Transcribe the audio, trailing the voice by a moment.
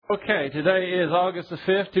Okay, today is August the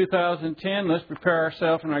 5th, 2010. Let's prepare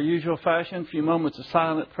ourselves in our usual fashion. A few moments of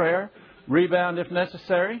silent prayer. Rebound if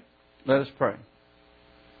necessary. Let us pray.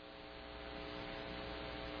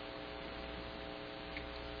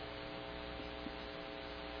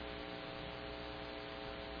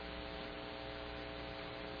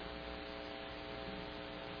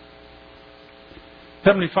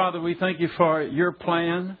 Heavenly Father, we thank you for your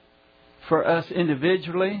plan for us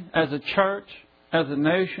individually, as a church, as a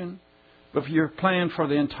nation, but for your plan for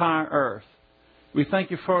the entire earth. We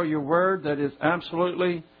thank you for your word that is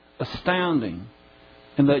absolutely astounding,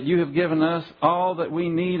 and that you have given us all that we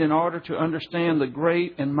need in order to understand the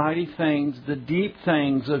great and mighty things, the deep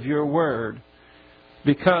things of your word,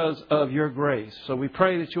 because of your grace. So we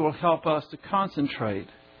pray that you will help us to concentrate,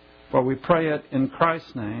 for we pray it in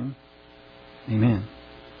Christ's name. Amen.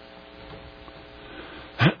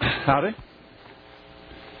 Howdy.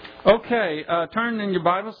 Okay, turn in your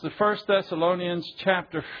Bibles to 1 Thessalonians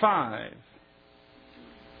chapter 5.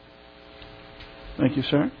 Thank you,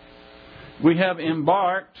 sir. We have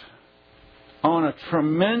embarked on a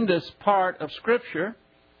tremendous part of Scripture.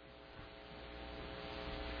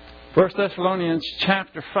 1 Thessalonians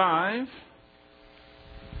chapter 5.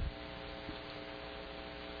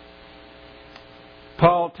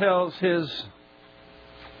 Paul tells his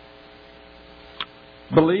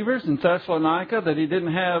believers in Thessalonica that he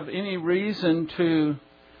didn't have any reason to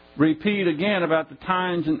repeat again about the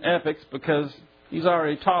times and epochs, because he's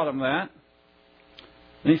already taught them that.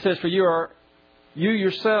 And he says, for you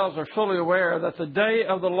yourselves are fully aware that the day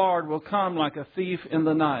of the Lord will come like a thief in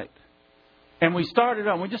the night. And we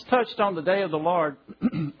just touched on the day of the Lord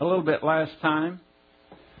a little bit last time.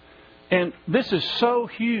 And this is so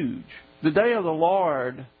huge. The day of the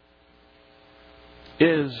Lord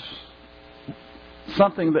is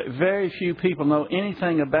something that very few people know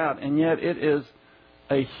anything about, and yet it is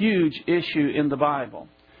a huge issue in the Bible.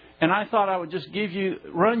 And I thought I would just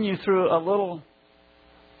run you through a little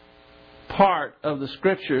part of the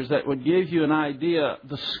Scriptures that would give you an idea,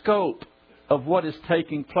 the scope of what is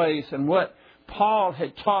taking place and what Paul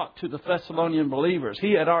had taught to the Thessalonian believers.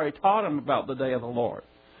 He had already taught them about the day of the Lord.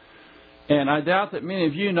 And I doubt that many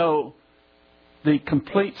of you know the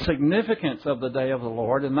complete significance of the day of the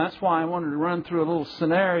Lord, and that's why I wanted to run through a little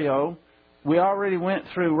scenario. We already went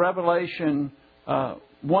through Revelation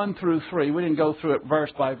 1 through 3. We didn't go through it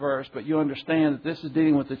verse by verse, but you understand that this is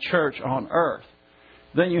dealing with the church on earth.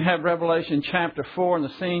 Then you have Revelation chapter 4, and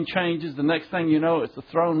the scene changes. The next thing you know, it's the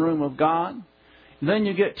throne room of God. Then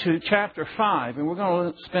you get to chapter 5, and we're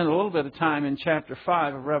going to spend a little bit of time in chapter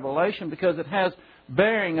 5 of Revelation, because it has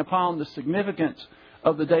bearing upon the significance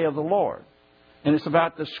of the day of the Lord. And it's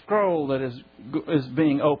about the scroll that is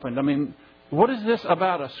being opened. I mean, what is this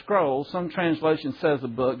about a scroll? Some translation says a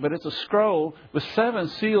book, but it's a scroll with 7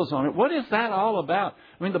 seals on it. What is that all about?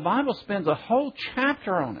 I mean, the Bible spends a whole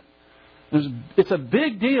chapter on it. It's a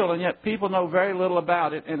big deal, and yet people know very little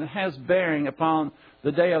about it, and it has bearing upon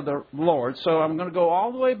the day of the Lord. So I'm going to go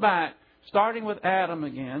all the way back, starting with Adam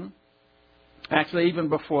again. Actually, even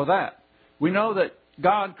before that. We know that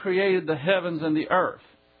God created the heavens and the earth.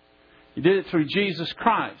 He did it through Jesus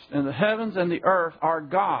Christ. And the heavens and the earth are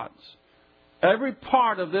God's. Every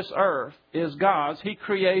part of this earth is God's. He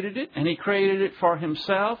created it, and He created it for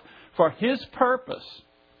Himself, for His purpose.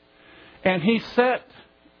 And He set,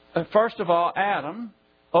 first of all, Adam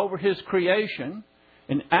over his creation.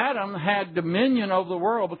 And Adam had dominion over the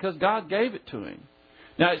world because God gave it to him.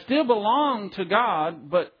 Now, it still belonged to God,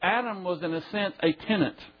 but Adam was, in a sense, a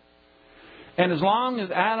tenant. And as long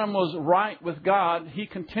as Adam was right with God, he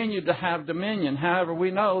continued to have dominion. However,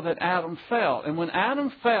 we know that Adam fell. And when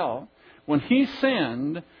Adam fell, when he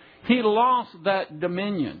sinned, he lost that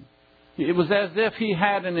dominion. It was as if he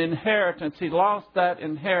had an inheritance. He lost that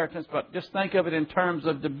inheritance, but just think of it in terms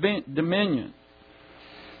of dominion.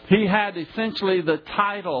 He had essentially the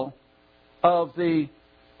title of the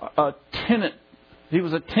tenant. He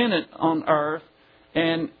was a tenant on earth,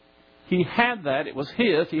 and he had that. It was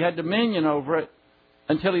his. He had dominion over it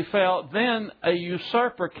until he fell. Then a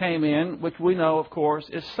usurper came in, which we know, of course,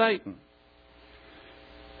 is Satan.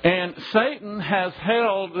 And Satan has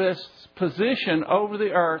held this position over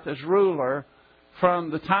the earth as ruler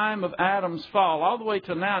from the time of Adam's fall all the way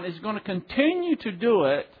to now. And he's going to continue to do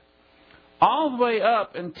it all the way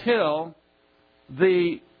up until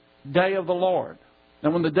the day of the Lord. Now,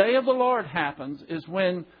 when the day of the Lord happens is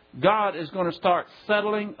when God is going to start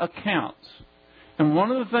settling accounts. And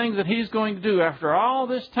one of the things that He's going to do after all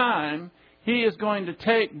this time, He is going to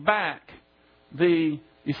take back the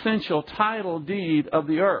essential title deed of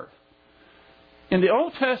the earth. In the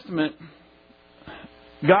Old Testament,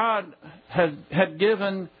 God had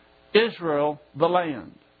given Israel the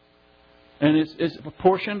land. And it's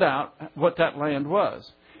portioned out what that land was.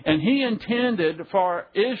 And He intended for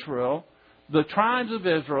Israel, the tribes of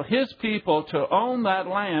Israel, His people, to own that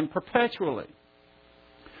land perpetually.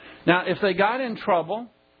 Now, if they got in trouble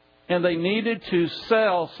and they needed to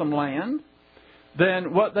sell some land,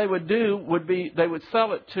 then what they would do would be they would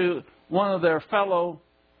sell it to one of their fellow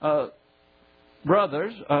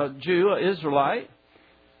brothers, a Jew, an Israelite,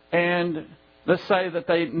 and let's say that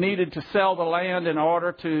they needed to sell the land in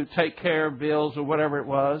order to take care of bills or whatever it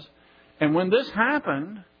was. And when this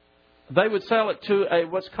happened, they would sell it to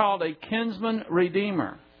what's called a kinsman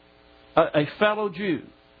redeemer, a fellow Jew.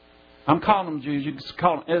 I'm calling them Jews. You can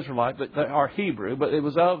call them Israelite, but they are Hebrew. But it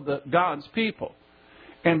was of God's people.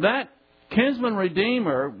 And that kinsman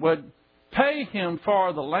redeemer would pay him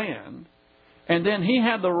for the land, and then he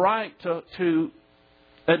had the right to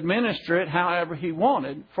administer it however he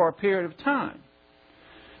wanted for a period of time.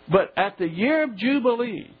 But at the year of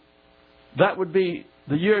Jubilee, that would be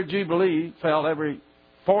the year of Jubilee fell every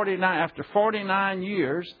 49. After 49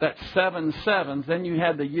 years, that's 7 sevens. Then you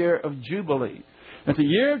had the year of Jubilee. At the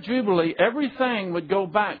year of Jubilee, everything would go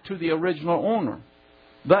back to the original owner.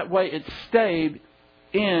 That way it stayed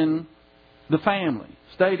in the family,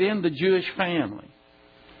 stayed in the Jewish family.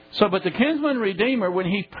 So, but the kinsman redeemer, when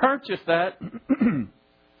he purchased that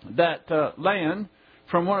land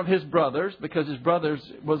from one of his brothers, because his brother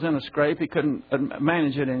was in a scrape, he couldn't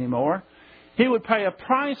manage it anymore, he would pay a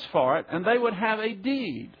price for it, and they would have a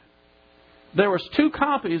deed. There was 2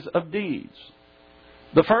 copies of deeds.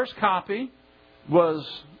 The first copy was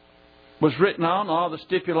written on, all the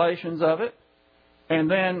stipulations of it,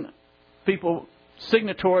 and then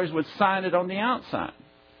signatories would sign it on the outside.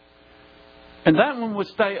 And that one would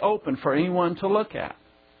stay open for anyone to look at.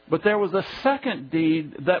 But there was a second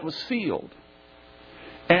deed that was sealed.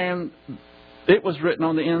 And it was written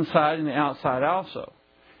on the inside and the outside also.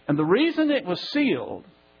 And the reason it was sealed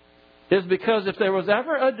is because if there was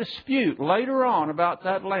ever a dispute later on about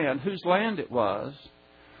that land, whose land it was,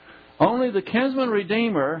 only the kinsman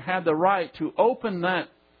redeemer had the right to open that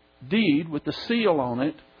deed with the seal on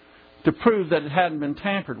it to prove that it hadn't been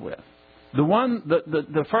tampered with.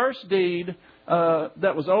 The first deed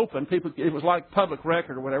that was open, it was like public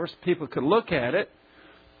record or whatever, so people could look at it.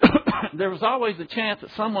 There was always a chance that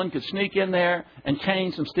someone could sneak in there and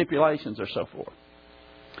change some stipulations or so forth.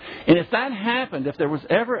 And if that happened, if there was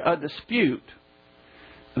ever a dispute,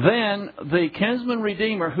 then the kinsman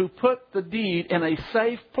redeemer who put the deed in a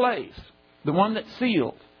safe place, the one that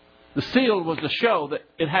sealed, the seal was to show that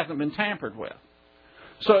it hasn't been tampered with.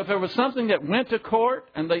 So if there was something that went to court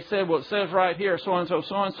and they said, well, it says right here, so-and-so,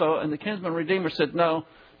 so-and-so, and the kinsman redeemer said, no,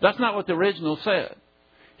 that's not what the original said.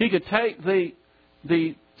 He could take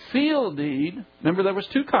the seal deed, remember there was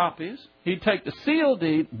 2 copies, he'd take the seal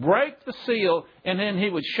deed, break the seal, and then he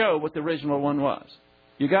would show what the original one was.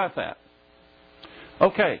 You got that?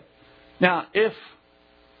 Okay. Now, if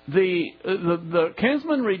the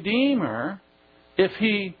kinsman redeemer, if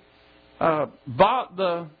he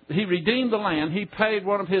he redeemed the land, he paid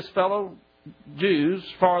one of his fellow Jews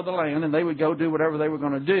for the land, and they would go do whatever they were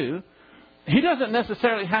going to do. He doesn't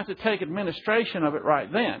necessarily have to take administration of it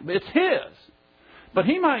right then. It's his. But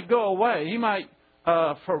he might go away. He might,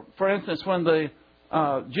 for instance, when the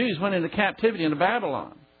Jews went into captivity into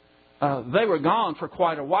Babylon, they were gone for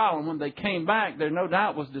quite a while, and when they came back, there no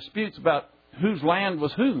doubt was disputes about whose land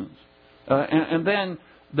was whose. And then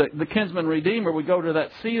the kinsman redeemer would go to that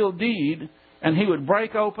sealed deed, and he would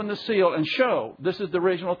break open the seal and show this is the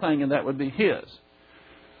original thing, and that would be his.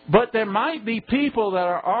 But there might be people that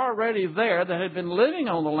are already there that had been living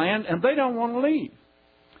on the land, and they don't want to leave.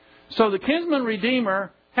 So the kinsman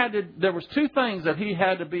redeemer there was 2 things that he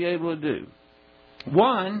had to be able to do.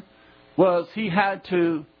 One was he had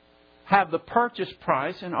to have the purchase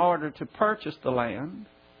price in order to purchase the land.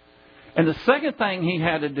 And the second thing he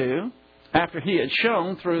had to do, after he had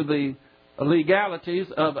shown through the legalities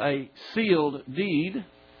of a sealed deed,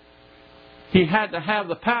 he had to have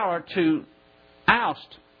the power to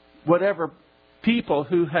oust whatever people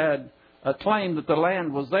who had claimed that the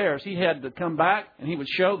land was theirs. He had to come back and he would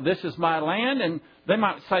show, this is my land, and they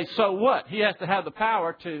might say, so what? He has to have the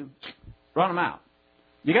power to run them out.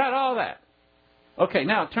 You got all that? Okay,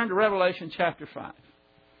 now turn to Revelation chapter 5.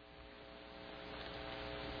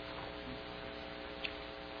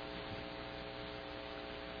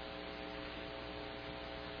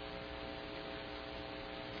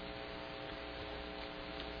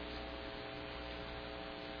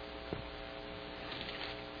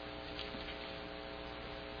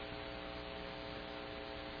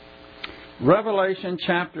 Revelation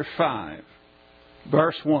chapter 5,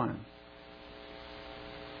 verse 1.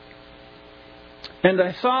 And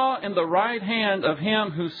I saw in the right hand of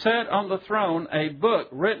him who sat on the throne a book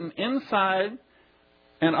written inside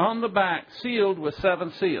and on the back, sealed with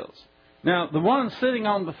 7 seals. Now, the one sitting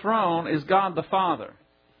on the throne is God the Father.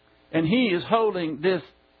 And He is holding this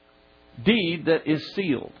deed that is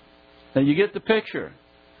sealed. Now, you get the picture.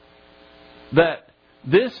 That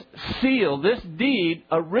this seal, this deed,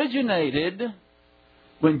 originated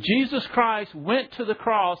when Jesus Christ went to the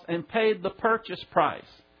cross and paid the purchase price.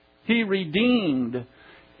 He redeemed.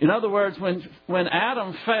 In other words, when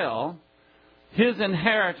Adam fell, his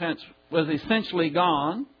inheritance was essentially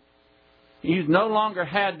gone. He no longer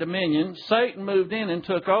had dominion. Satan moved in and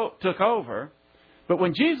took over. But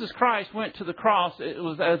when Jesus Christ went to the cross, it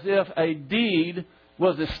was as if a deed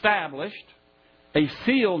was established, a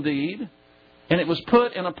seal deed, and it was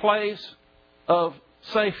put in a place of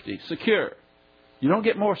safety, secure. You don't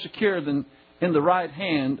get more secure than in the right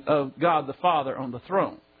hand of God the Father on the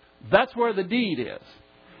throne. That's where the deed is.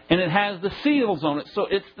 And it has the seals on it. So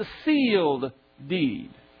it's the sealed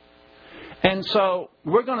deed. And so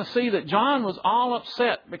we're going to see that John was all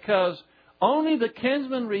upset because only the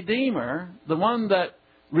kinsman redeemer, the one that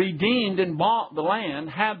redeemed and bought the land,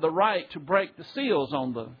 had the right to break the seals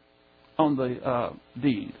on the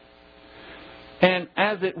deed. And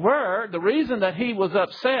as it were, the reason that he was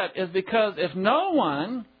upset is because if no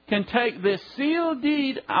one can take this sealed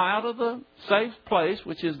deed out of the safe place,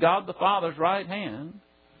 which is God the Father's right hand,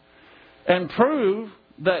 and prove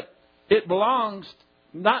that it belongs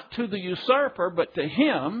not to the usurper, but to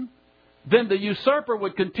him, then the usurper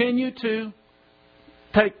would continue to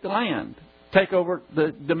take the land, take over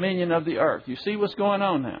the dominion of the earth. You see what's going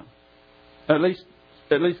on now? At least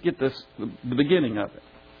get the beginning of it.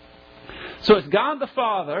 So it's God the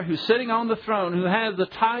Father who's sitting on the throne, who has the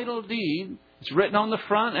title deed. It's written on the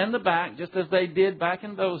front and the back, just as they did back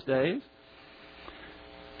in those days.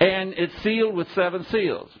 And it's sealed with 7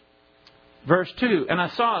 seals. Verse 2, and I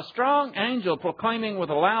saw a strong angel proclaiming with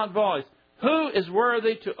a loud voice, who is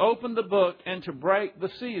worthy to open the book and to break the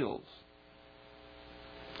seals?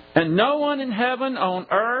 And no one in heaven, on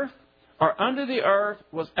earth, or under the earth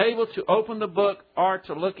was able to open the book or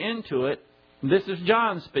to look into it. This is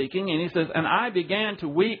John speaking, and he says, and I began to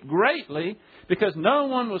weep greatly because no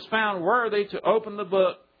one was found worthy to open the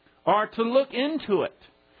book or to look into it.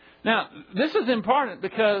 Now, this is important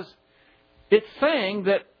because it's saying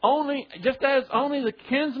that just as only the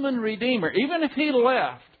kinsman redeemer, even if he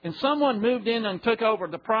left and someone moved in and took over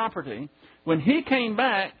the property, when he came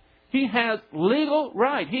back, he has legal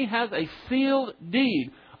right. He has a sealed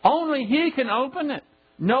deed. Only he can open it.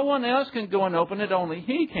 No one else can go and open it. Only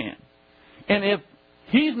he can. And if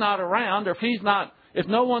he's not around, or if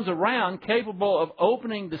no one's around capable of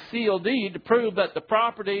opening the sealed deed to prove that the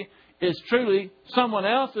property is truly someone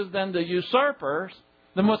else's than the usurper's,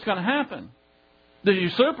 then what's going to happen? The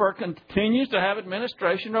usurper continues to have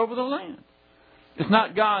administration over the land. It's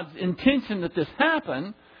not God's intention that this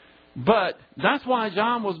happen, but that's why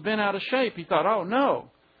John was bent out of shape. He thought, oh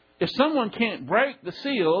no, if someone can't break the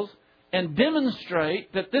seals and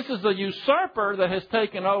demonstrate that this is the usurper that has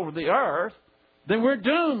taken over the earth, then we're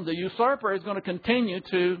doomed. The usurper is going to continue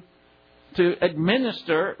to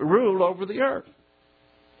administer, rule over the earth.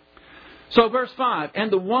 So verse 5,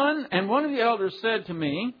 and one of the elders said to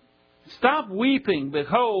me, stop weeping.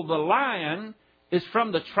 Behold, the Lion is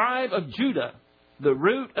from the tribe of Judah. The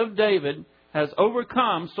root of David has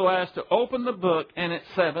overcome so as to open the book and its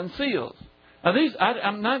 7 seals. Now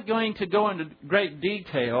I'm not going to go into great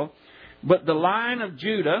detail, but the Lion of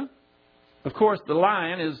Judah, of course, the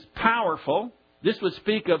lion is powerful. This would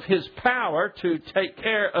speak of his power to take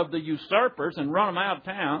care of the usurpers and run them out of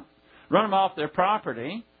town, run them off their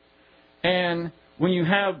property. And when you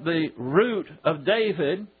have the root of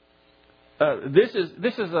David, this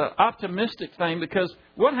is an optimistic thing, because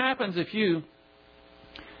what happens if you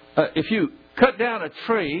cut down a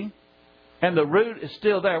tree and the root is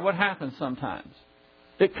still there? What happens sometimes?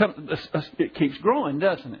 It keeps growing,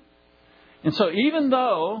 doesn't it? And so even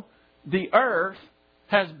though the earth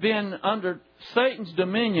has been under Satan's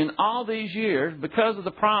dominion all these years because of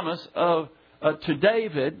the promise of to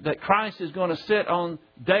David that Christ is going to sit on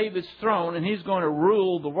David's throne and he's going to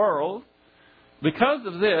rule the world, because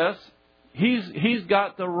of this, he's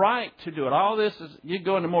got the right to do it. All this is, you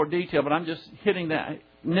go into more detail, but I'm just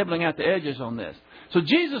nibbling at the edges on this. So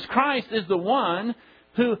Jesus Christ is the one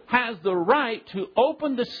who has the right to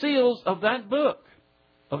open the seals of that book,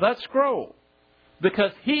 of that scroll.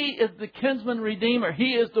 Because He is the kinsman redeemer.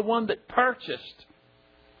 He is the one that purchased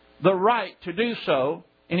the right to do so.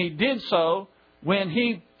 And He did so when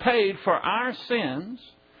He paid for our sins.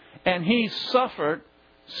 And He suffered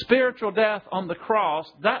spiritual death on the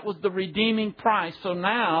cross, that was the redeeming price. So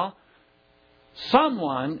now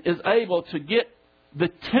someone is able to get the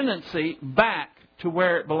tenancy back to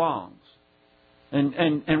where it belongs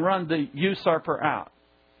and run the usurper out.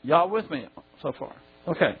 Y'all with me so far?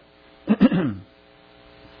 Okay.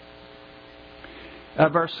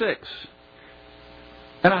 Verse 6.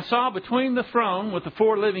 And I saw between the throne with the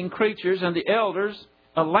 4 living creatures and the elders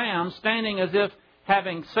a lamb standing as if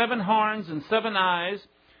having 7 horns and 7 eyes,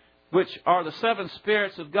 which are the 7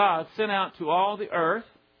 spirits of God sent out to all the earth.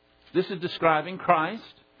 This is describing Christ.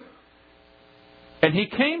 And He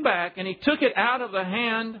came back and He took it out of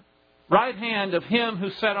the right hand of Him who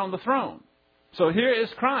sat on the throne. So here is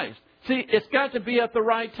Christ. See, it's got to be at the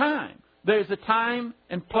right time. There's a time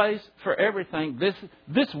and place for everything.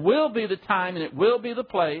 This will be the time and it will be the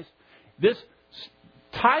place. This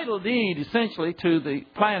title deed, essentially, to the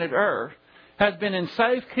planet Earth has been in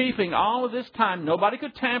safekeeping all of this time. Nobody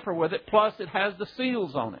could tamper with it. Plus, it has the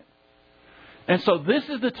seals on it. And so this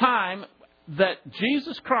is the time that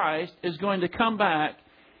Jesus Christ is going to come back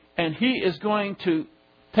and He is going to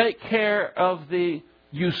take care of the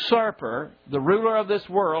usurper, the ruler of this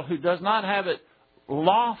world, who does not have it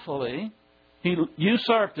lawfully. He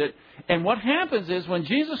usurped it. And what happens is when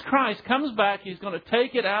Jesus Christ comes back, He's going to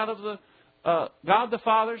take it out of the God the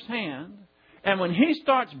Father's hand. And when He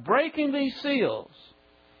starts breaking these seals,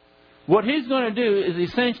 what He's going to do is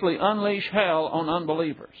essentially unleash hell on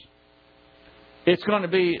unbelievers. It's going to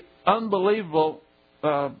be unbelievable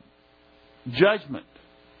judgment.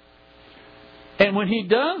 And when He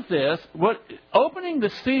does this, opening the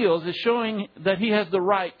seals is showing that He has the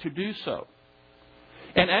right to do so.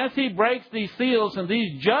 And as He breaks these seals and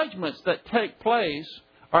these judgments that take place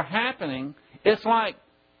are happening, it's like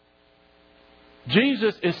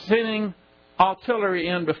Jesus is sending artillery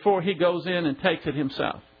in before He goes in and takes it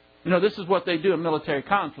Himself. You know, this is what they do in military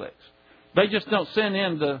conflicts. They just don't send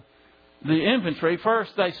in the infantry.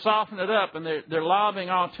 First, they soften it up and they're lobbing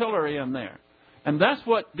artillery in there. And that's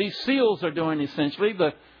what these seals are doing, essentially.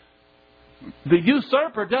 The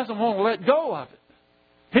usurper doesn't want to let go of it.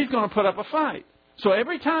 He's going to put up a fight. So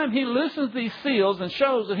every time he loosens these seals and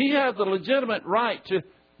shows that he has the legitimate right to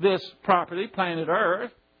this property, planet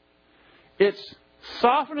Earth, it's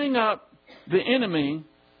softening up the enemy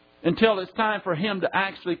until it's time for him to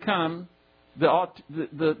actually come.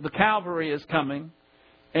 The cavalry is coming.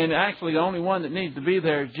 And actually, the only one that needs to be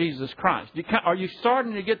there is Jesus Christ. Are you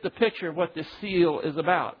starting to get the picture of what this seal is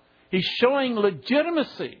about? He's showing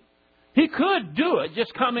legitimacy. He could do it,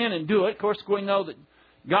 just come in and do it. Of course, we know that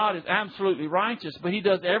God is absolutely righteous, but He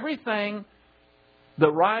does everything a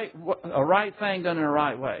right thing done in the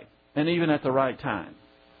right way, and even at the right time.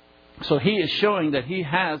 So He is showing that He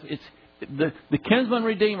has the kinsman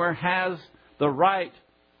redeemer has the right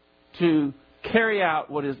to carry out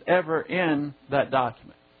what is ever in that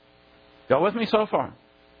document. Y'all with me so far?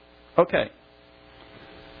 Okay.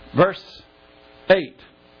 Verse 8.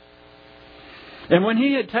 And when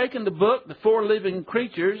He had taken the book, the 4 living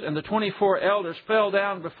creatures and the 24 elders fell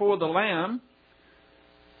down before the Lamb,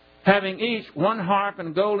 having each 1 harp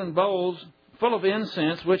and golden bowls full of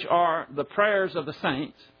incense, which are the prayers of the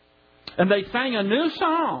saints. And they sang a new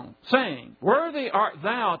song, saying, Worthy art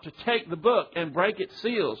Thou to take the book and break its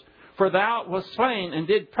seals, for Thou wast slain and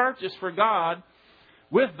did purchase for God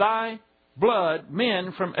with Thy blood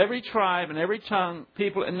men from every tribe and every tongue,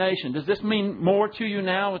 people and nation. Does this mean more to you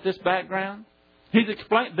now with this background? He's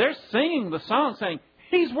explained. They're singing the song saying,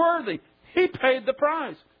 He's worthy. He paid the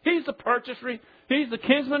price. He's the He's the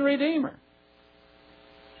kinsman redeemer.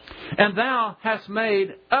 And Thou hast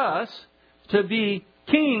made us to be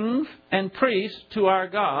kings and priests to our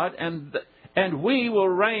God, and we will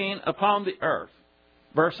reign upon the earth.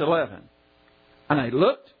 Verse 11. And I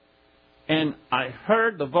looked, and I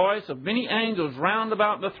heard the voice of many angels round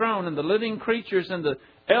about the throne, and the living creatures and the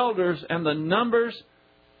elders, and the numbers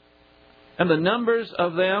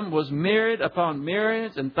of them was myriad upon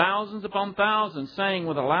myriads and thousands upon thousands, saying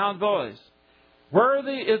with a loud voice,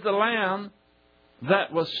 Worthy is the Lamb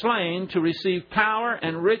that was slain to receive power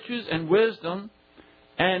and riches and wisdom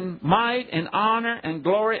and might and honor and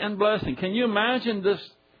glory and blessing. Can you imagine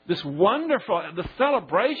this wonderful, the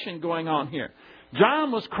celebration going on here?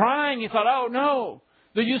 John was crying. He thought, oh no,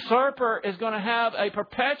 the usurper is going to have a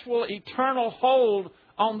perpetual, eternal hold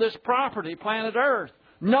on this property, planet Earth.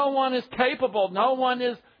 No one is capable, no one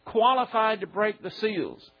is qualified to break the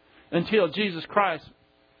seals until Jesus Christ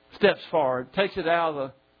steps forward, takes it out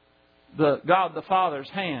of the God the Father's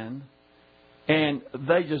hand, and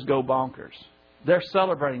they just go bonkers. They're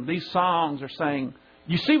celebrating. These songs are saying,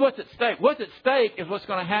 you see what's at stake. What's at stake is what's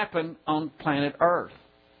going to happen on planet Earth.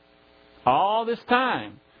 All this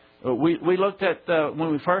time. We looked at,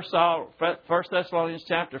 when we first saw 1 Thessalonians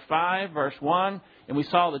chapter 5, verse 1, and we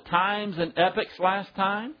saw the times and epochs last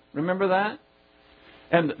time. Remember that?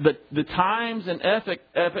 And the times and epochs,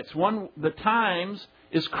 the times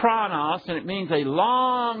is chronos, and it means a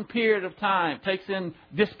long period of time. It takes in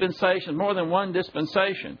dispensation, more than one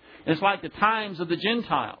dispensation. And it's like the times of the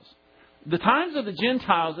Gentiles. The times of the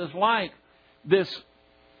Gentiles is like this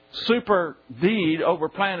super deed over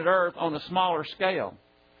planet Earth on a smaller scale.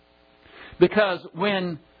 Because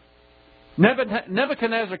when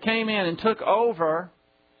Nebuchadnezzar came in and took over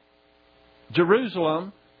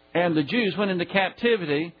Jerusalem and the Jews went into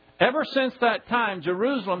captivity, ever since that time,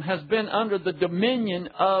 Jerusalem has been under the dominion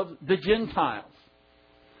of the Gentiles.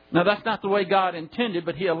 Now, that's not the way God intended,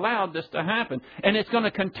 but He allowed this to happen. And it's going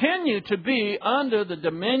to continue to be under the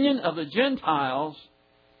dominion of the Gentiles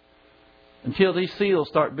until these seals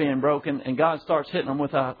start being broken and God starts hitting them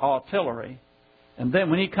with artillery. And then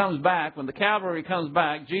when He comes back, when the cavalry comes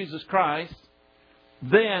back, Jesus Christ,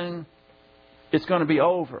 then it's going to be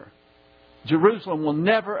over. Jerusalem will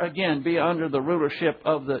never again be under the rulership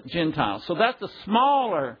of the Gentiles. So that's a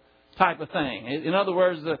smaller type of thing. In other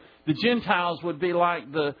words, the Gentiles would be like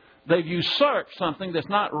they've usurped something that's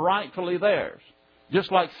not rightfully theirs.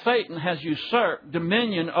 Just like Satan has usurped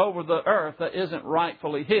dominion over the earth that isn't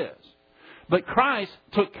rightfully his. But Christ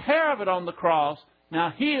took care of it on the cross.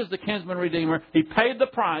 Now He is the kinsman redeemer. He paid the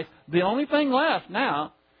price. The only thing left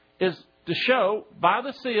now is to show by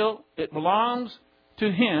the seal it belongs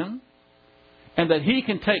to Him, and that He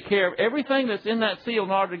can take care of everything that's in that seal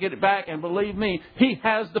in order to get it back. And believe me, He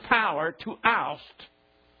has the power to oust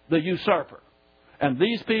the usurper. And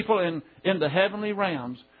these people in the heavenly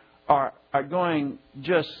realms are going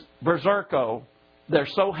just berserko. They're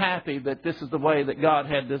so happy that this is the way that God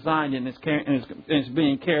had designed it, and it's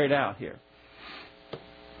being carried out here.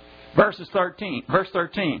 Verse 13.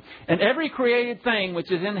 And every created thing which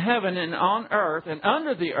is in heaven and on earth and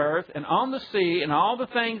under the earth and on the sea and all the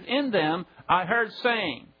things in them, I heard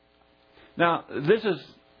saying. Now, this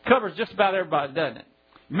covers just about everybody, doesn't it?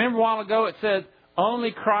 Remember a while ago it said,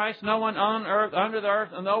 only Christ, no one on earth, under the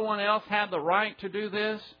earth, and no one else had the right to do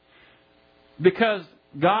this? Because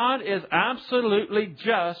God is absolutely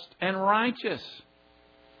just and righteous.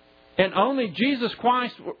 And only Jesus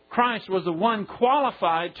Christ was the one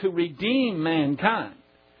qualified to redeem mankind.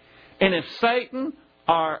 And if Satan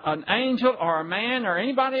or an angel or a man or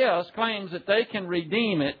anybody else claims that they can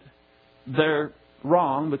redeem it, they're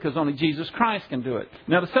wrong, because only Jesus Christ can do it.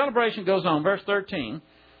 Now the celebration goes on, verse 13.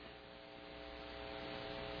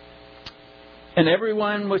 And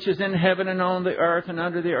everyone which is in heaven and on the earth and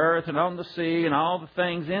under the earth and on the sea and all the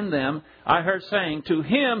things in them, I heard saying, to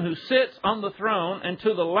Him who sits on the throne and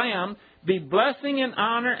to the Lamb be blessing and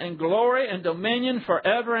honor and glory and dominion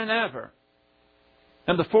forever and ever.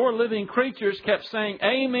 And the four living creatures kept saying,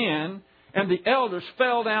 Amen, and the elders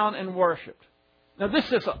fell down and worshipped. Now this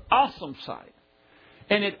is an awesome sight.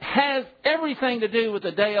 And it has everything to do with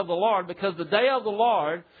the day of the Lord, because the day of the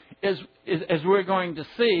Lord is as we're going to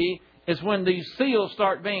see, is when these seals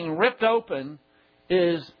start being ripped open,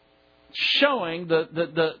 is showing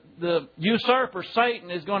the usurper, Satan,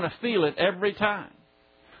 is going to feel it every time.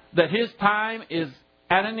 That his time is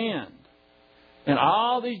at an end. And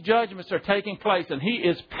all these judgments are taking place, and he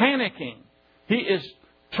is panicking. He is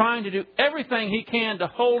trying to do everything he can to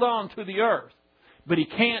hold on to the earth. But he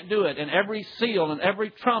can't do it. And every seal and every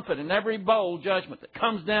trumpet and every bowl judgment that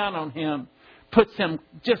comes down on him puts him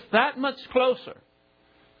just that much closer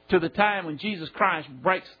to the time when Jesus Christ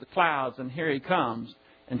breaks the clouds, and here He comes,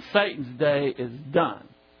 and Satan's day is done.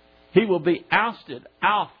 He will be ousted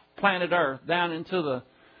off planet Earth down into the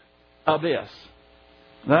abyss.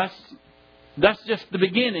 That's just the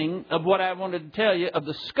beginning of what I wanted to tell you of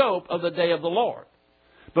the scope of the day of the Lord.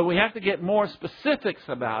 But we have to get more specifics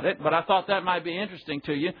about it, but I thought that might be interesting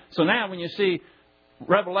to you. So now when you see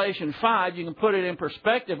Revelation 5, you can put it in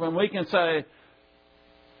perspective when we can say,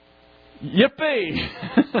 yippee!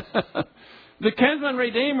 The kinsman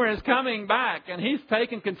redeemer is coming back and He's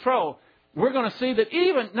taking control. We're going to see that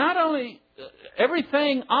even not only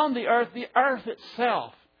everything on the earth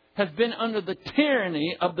itself has been under the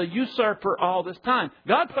tyranny of the usurper all this time.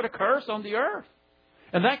 God put a curse on the earth.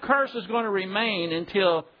 And that curse is going to remain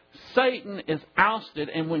until Satan is ousted.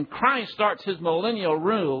 And when Christ starts His millennial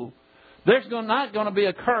rule, there's not going to be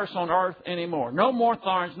a curse on earth anymore. No more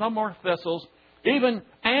thorns, no more thistles. Even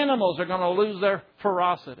animals are going to lose their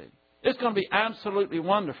ferocity. It's going to be absolutely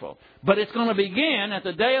wonderful. But it's going to begin at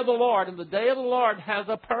the day of the Lord. And the day of the Lord has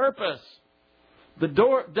a purpose. The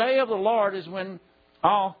day of the Lord is when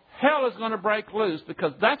all hell is going to break loose.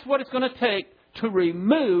 Because that's what it's going to take to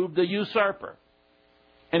remove the usurper.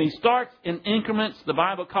 And he starts in increments. The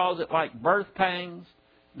Bible calls it like birth pangs.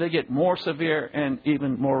 They get more severe and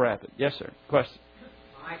even more rapid. Yes, sir. Question?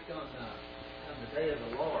 Mike, on the day of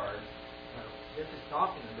the Lord, this is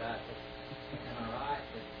talking about, am I right,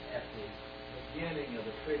 that at the beginning of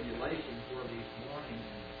the tribulation where these warnings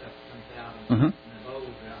and stuff comes out and the woes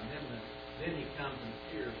are out, and then he comes and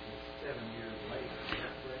appears 7 years later. Is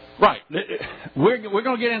that correct? Right. We're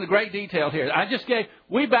going to get into great detail here.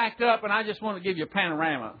 We backed up, and I just want to give you a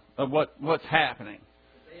panorama of what's happening.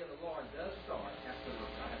 The day of the Lord does start after the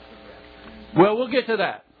rapture. Well, we'll get to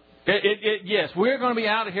that. Yes, we're going to be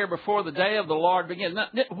out of here before the day of the Lord begins. Now,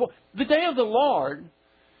 the day of the Lord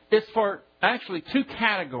is for actually two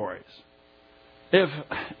categories. If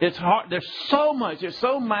it's hard, there's so much, it's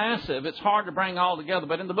so massive, it's hard to bring all together.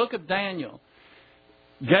 But in the book of Daniel,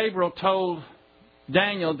 Gabriel told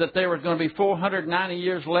Daniel that there was going to be 490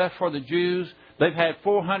 years left for the Jews. They've had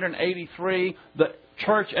 483. The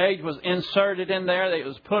church age was inserted in there. It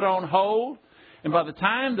was put on hold. And by the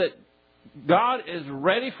time that God is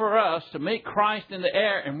ready for us to meet Christ in the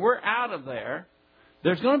air and we're out of there,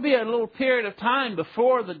 there's going to be a little period of time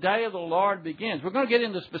before the day of the Lord begins. We're going to get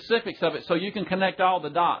into specifics of it so you can connect all the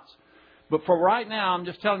dots. But for right now, I'm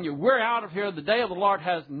just telling you, we're out of here. The day of the Lord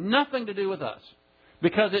has nothing to do with us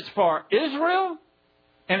because it's for Israel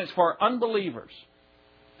and it's for unbelievers.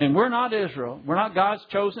 And we're not Israel. We're not God's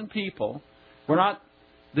chosen people. We're not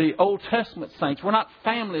the Old Testament saints. We're not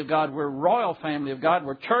family of God. We're royal family of God.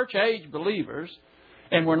 We're church-age believers.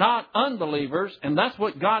 And we're not unbelievers. And that's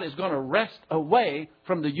what God is going to wrest away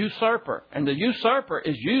from the usurper. And the usurper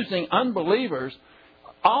is using unbelievers.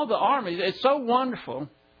 All the armies. It's so wonderful.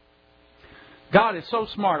 God is so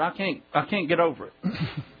smart. I can't get over it.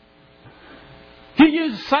 He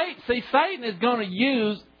uses Satan. See, Satan is going to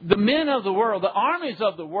use the men of the world, the armies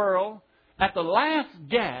of the world, at the last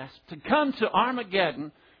gasp to come to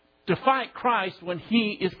Armageddon to fight Christ when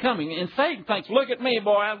He is coming. And Satan thinks, look at me,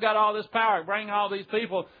 boy, I've got all this power, bring all these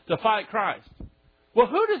people to fight Christ. Well,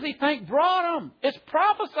 who does he think brought them? It's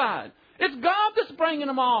prophesied. It's God that's bringing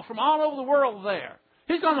them all from all over the world there.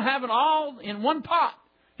 He's going to have it all in one pot.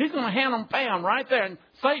 He's going to hand them bam right there. And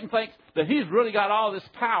Satan thinks that he's really got all this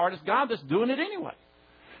power. It's God that's doing it anyway.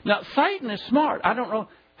 Now, Satan is smart. I don't know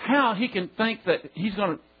how he can think that he's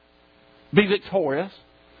going to be victorious.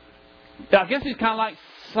 I guess he's kind of like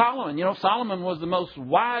Solomon. You know, Solomon was the most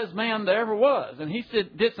wise man there ever was. And he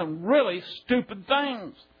did some really stupid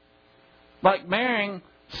things. Like marrying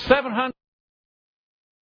 700.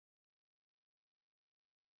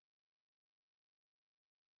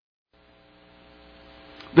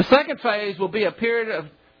 The second phase will be a period of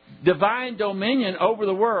divine dominion over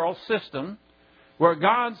the world system, where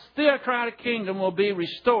God's theocratic kingdom will be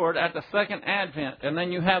restored at the second advent. And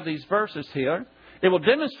then you have these verses here. It will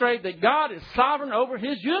demonstrate that God is sovereign over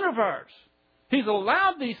His universe. He's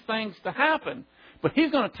allowed these things to happen, but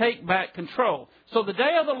He's going to take back control. So the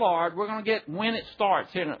day of the Lord, we're going to get when it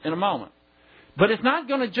starts here in a moment. But it's not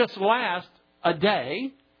going to just last a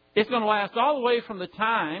day. It's going to last all the way from the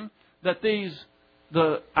time that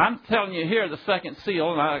I'm telling you here, the second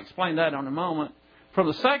seal, and I'll explain that in a moment, from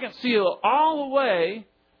the second seal all the way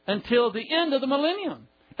until the end of the millennium.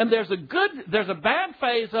 And there's a bad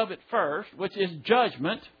phase of it first, which is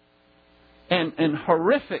judgment and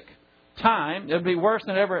horrific time. It'll be worse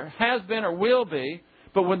than it ever has been or will be.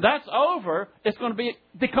 But when that's over, it's going to be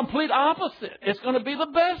the complete opposite. It's going to be the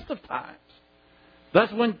best of times.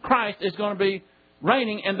 That's when Christ is going to be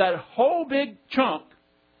reigning, and that whole big chunk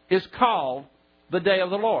is called the day of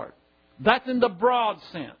the Lord. That's in the broad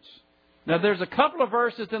sense. Now, there's a couple of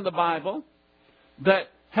verses in the Bible that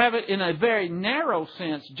have it in a very narrow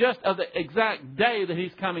sense, just of the exact day that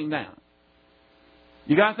He's coming down.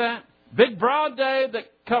 You got that? Big broad day that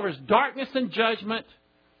covers darkness and judgment,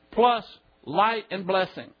 plus light and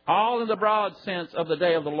blessing. All in the broad sense of the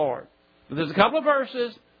day of the Lord. But there's a couple of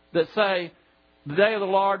verses that say the day of the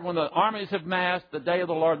Lord, when the armies have massed, the day of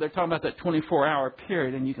the Lord, they're talking about that 24-hour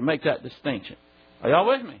period, and you can make that distinction. Are y'all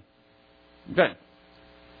with me? Okay.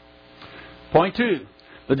 Point 2.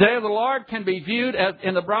 The day of the Lord can be viewed as,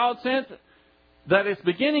 in the broad sense, that its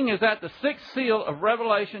beginning is at the 6th seal of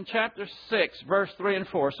Revelation chapter 6, verse 3 and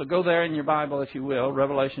 4. So go there in your Bible, if you will,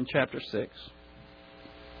 Revelation chapter 6.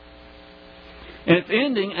 And it's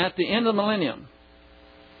ending at the end of the millennium.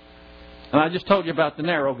 And I just told you about the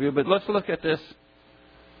narrow view, but let's look at this.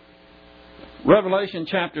 Revelation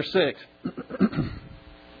chapter 6.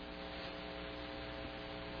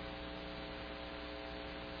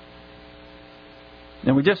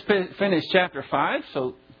 And we just finished chapter 5,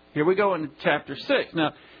 so Here we go into chapter 6.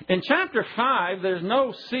 Now, in chapter 5, there's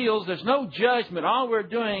no seals, there's no judgment. All we're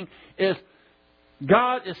doing is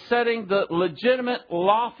God is setting the legitimate,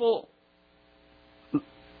 lawful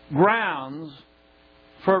grounds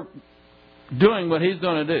for doing what He's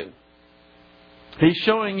going to do. He's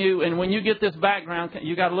showing you, and when you get this background,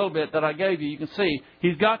 you got a little bit that I gave you, you can see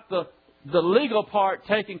He's got the legal part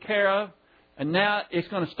taken care of, and now it's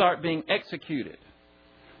going to start being executed.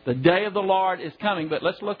 The day of the Lord is coming. But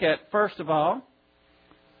let's look at, first of all,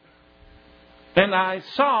 and I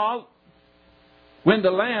saw when the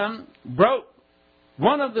Lamb broke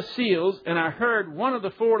one of the seals, and I heard one of the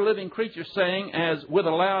 4 living creatures saying, as with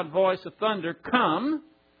a loud voice of thunder, "Come!"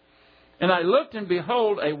 And I looked, and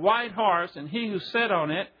behold, a white horse, and he who sat on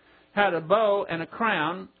it had a bow, and a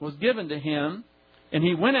crown was given to him. And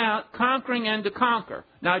he went out conquering and to conquer.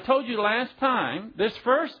 Now, I told you last time,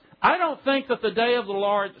 I don't think that the day of the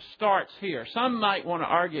Lord starts here. Some might want to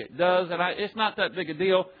argue it does, and it's not that big a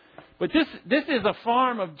deal. But this is a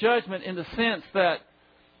form of judgment in the sense that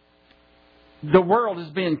the world is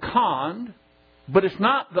being conned, but it's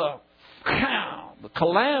not the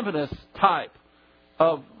calamitous type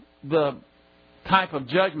of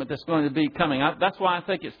judgment that's going to be coming. That's why I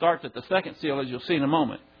think it starts at the second seal, as you'll see in a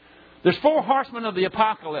moment. There's 4 horsemen of the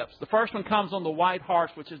apocalypse. The first one comes on the white horse,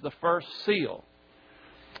 which is the first seal.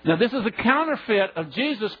 Now, this is a counterfeit of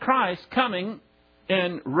Jesus Christ coming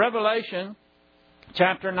in Revelation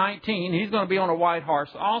chapter 19. He's going to be on a white horse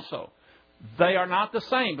also. They are not the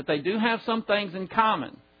same, but they do have some things in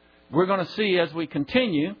common. We're going to see as we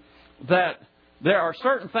continue that there are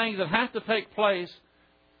certain things that have to take place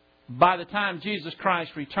by the time Jesus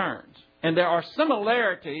Christ returns. And there are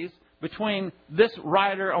similarities between this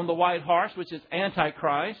rider on the white horse, which is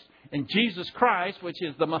Antichrist, and Jesus Christ, which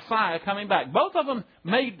is the Messiah coming back. Both of them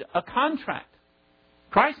made a contract.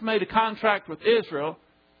 Christ made a contract with Israel,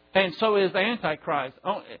 and so is the Antichrist.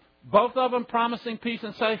 Both of them promising peace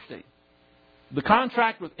and safety. The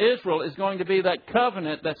contract with Israel is going to be that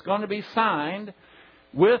covenant that's going to be signed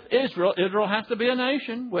with Israel. Israel has to be a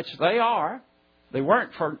nation, which they are. They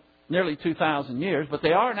weren't for nearly 2,000 years, but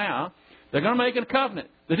they are now. They're going to make a covenant.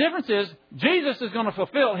 The difference is Jesus is going to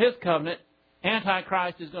fulfill His covenant.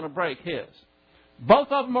 Antichrist is going to break his.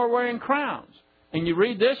 Both of them are wearing crowns. And you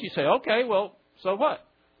read this, you say, okay, well, so what?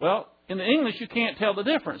 Well, in the English you can't tell the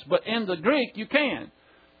difference, but in the Greek you can.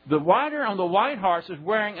 The rider on the white horse is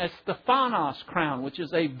wearing a Stephanos crown, which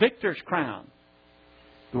is a victor's crown.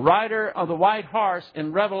 The rider of the white horse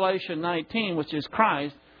in Revelation 19, which is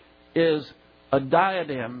Christ, is a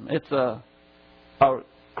diadem. It's a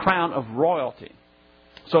crown of royalty.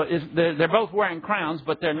 So they're both wearing crowns,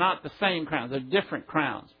 but they're not the same crowns. They're different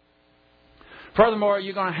crowns. Furthermore,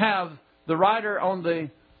 you're going to have the rider on the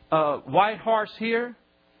white horse here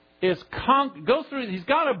go through. He's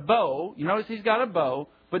got a bow. You notice he's got a bow,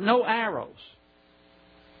 but no arrows.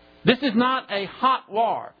 This is not a hot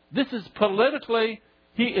war. This is politically,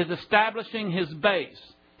 he is establishing his base.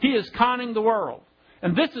 He is conning the world.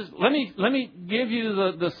 And this is, let me give you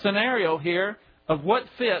the scenario here of what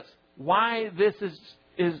fits, why this is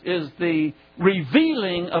the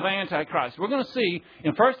revealing of Antichrist. We're going to see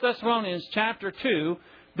in 1 Thessalonians chapter 2,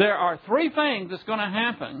 there are 3 things that's going to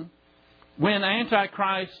happen when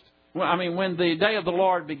when the day of the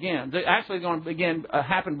Lord begins. They're actually going to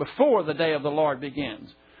happen before the day of the Lord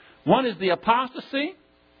begins. One is the apostasy.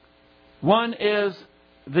 One is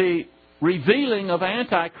the revealing of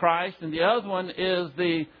Antichrist, and the other one is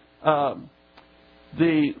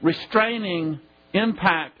the restraining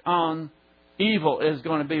impact on evil is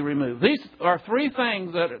going to be removed. These are 3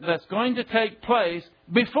 things that's going to take place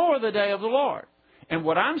before the day of the Lord. And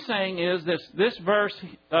what I'm saying is this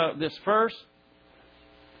first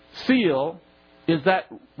seal is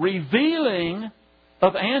that revealing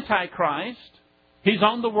of Antichrist. He's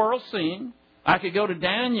on the world scene. I could go to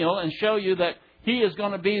Daniel and show you that he is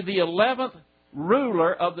going to be the 11th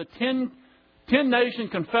ruler of the 10-nation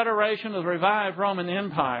confederation of the revived Roman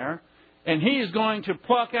Empire. And he is going to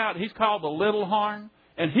pluck out, he's called the little horn,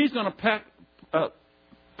 and he's going to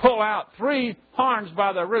pull out 3 horns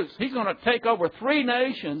by their roots. He's going to take over 3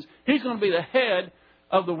 nations. He's going to be the head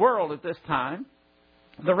of the world at this time.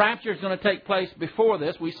 The rapture is going to take place before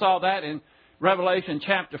this. We saw that in Revelation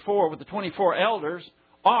chapter 4 with the 24 elders.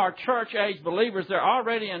 Our church-age believers, they're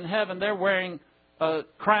already in heaven. They're wearing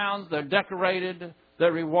crowns. They're decorated.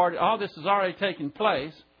 They're rewarded. All this has already taken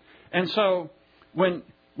place. And so when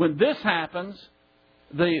this happens,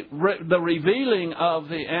 the revealing of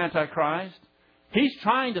the Antichrist, he's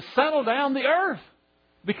trying to settle down the earth.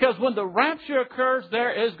 Because when the rapture occurs,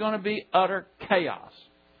 there is going to be utter chaos.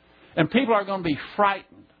 And people are going to be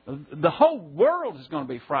frightened. The whole world is going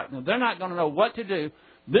to be frightened. They're not going to know what to do.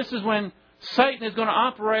 This is when Satan is going to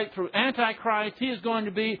operate through Antichrist. He is going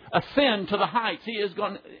to be ascend to the heights. He is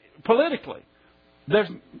going to, politically. There's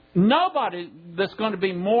nobody that's going to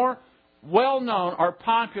be more well-known or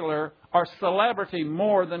popular or celebrity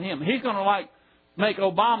more than him. He's going to make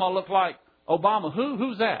Obama look like Obama.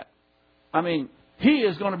 Who's that? I mean, he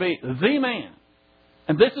is going to be the man.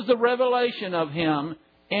 And this is the revelation of him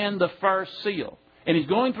in the first seal. And he's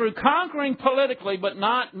going through conquering politically, but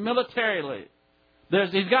not militarily.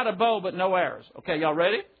 He's got a bow, but no arrows. Okay, y'all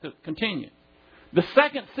ready? To continue. The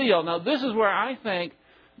second seal. Now, this is where I think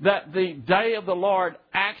that the day of the Lord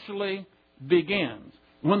actually begins.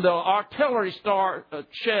 When the artillery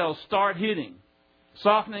shells start hitting,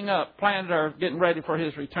 softening up planet Earth, getting ready for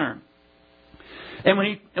His return. And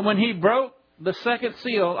when he broke the second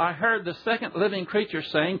seal, I heard the second living creature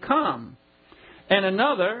saying, "Come." And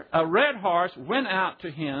another, a red horse, went out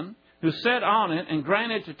to him who sat on it and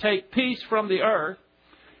granted to take peace from the earth,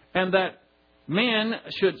 and that men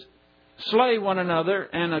should slay one another,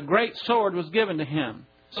 and a great sword was given to him.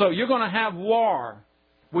 So you're going to have war.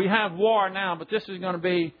 We have war now, but this is going to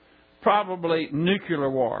be probably nuclear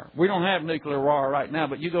war. We don't have nuclear war right now,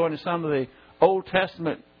 but you go into some of the Old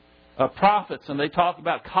Testament prophets, and they talk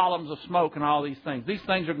about columns of smoke and all these things. These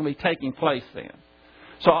things are going to be taking place then.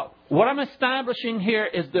 So what I'm establishing here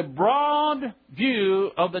is the broad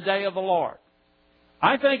view of the day of the Lord.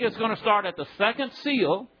 I think it's going to start at the second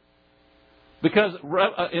seal, because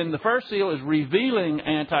in the first seal is revealing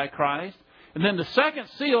Antichrist. And then the second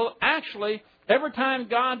seal, actually, every time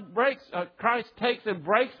Christ takes and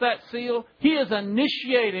breaks that seal, He is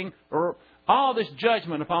initiating all this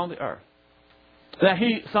judgment upon the earth. That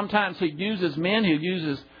sometimes He uses men, He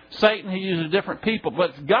uses Satan, He uses different people,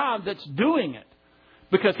 but it's God that's doing it.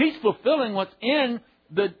 Because He's fulfilling what's in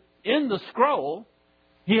the scroll.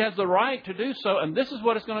 He has the right to do so, and this is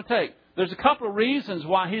what it's going to take. There's a couple of reasons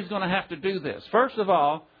why He's going to have to do this. First of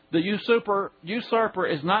all, the usurper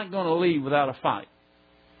is not going to leave without a fight.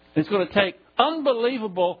 It's going to take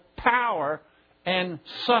unbelievable power and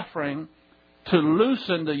suffering to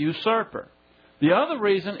loosen the usurper. The other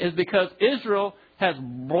reason is because Israel has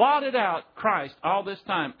blotted out Christ all this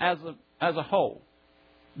time as a whole.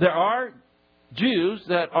 There are Jews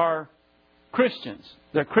that are Christians.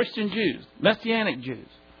 They're Christian Jews, Messianic Jews.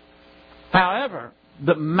 However,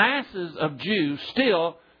 the masses of Jews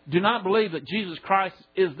still do not believe that Jesus Christ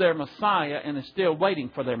is their Messiah and is still waiting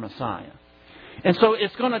for their Messiah. And so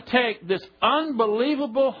it's going to take this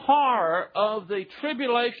unbelievable horror of the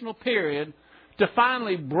tribulational period to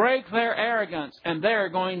finally break their arrogance, and they're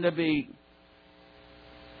going to be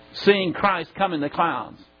seeing Christ come in the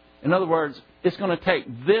clouds. In other words, it's going to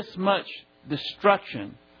take this much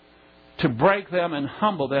destruction to break them and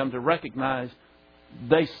humble them to recognize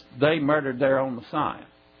they murdered their own Messiah.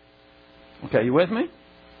 Okay, you with me?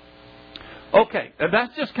 Okay,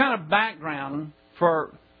 that's just kind of background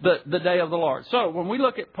for the day of the Lord. So when we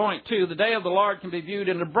look at point 2, the day of the Lord can be viewed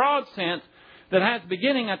in a broad sense that has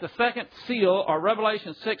beginning at the second seal, or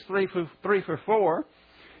Revelation 6, 3 through 4,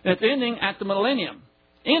 and it's ending at the millennium,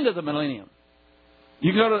 end of the millennium.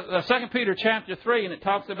 You can go to 2 Peter chapter 3, and it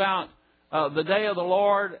talks about the day of the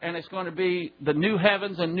Lord, and it's going to be the new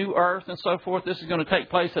heavens and new earth and so forth. This is going to take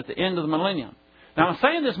place at the end of the millennium. Now, I'm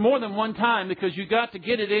saying this more than one time because you got to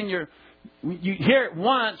get it in your... You hear it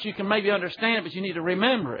once, you can maybe understand it, but you need to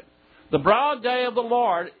remember it. The broad day of the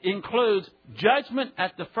Lord includes judgment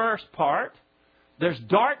at the first part. There's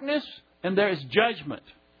darkness and there is judgment.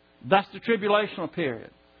 That's the tribulational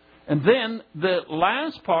period. And then the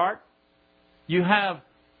last part, you have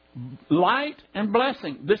light and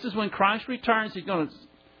blessing. This is when Christ returns. He's going to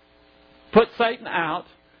put Satan out.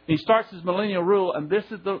 He starts His millennial rule, and this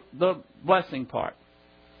is the blessing part.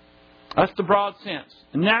 That's the broad sense.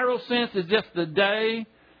 The narrow sense is just the day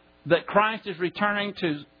that Christ is returning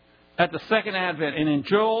to at the second advent. And in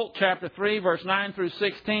Joel chapter 3, verse 9 through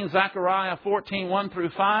 16, Zechariah 14, 1 through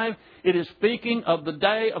 5, it is speaking of the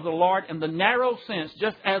day of the Lord in the narrow sense,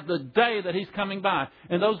 just as the day that He's coming by.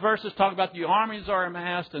 And those verses talk about the armies are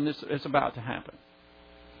amassed, and it's about to happen.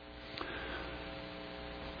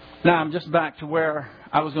 Now, I'm just back to where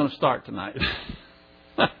I was going to start tonight.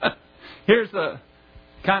 Here's a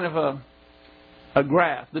kind of a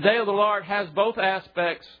graph. The day of the Lord has both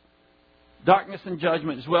aspects, darkness and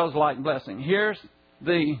judgment, as well as light and blessing.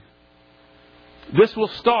 This will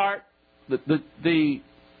start, the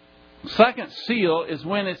second seal is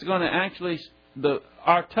when it's going to actually, the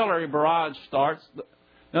artillery barrage starts.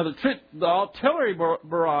 Now, the artillery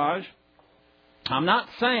barrage, I'm not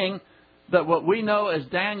saying that what we know as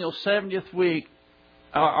Daniel's 70th week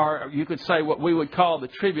or you could say what we would call the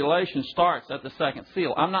tribulation starts at the second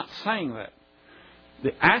seal. I'm not saying that.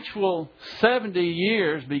 The actual 70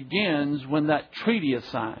 years begins when that treaty is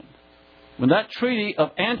signed. When that treaty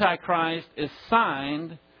of Antichrist is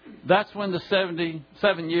signed, that's when the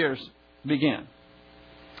 77 years begin.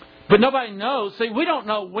 But nobody knows. See, we don't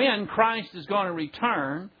know when Christ is going to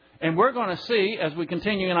return. And we're going to see, as we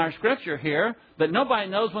continue in our scripture here, that nobody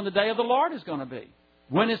knows when the day of the Lord is going to be.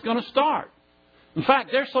 When it's going to start. In fact,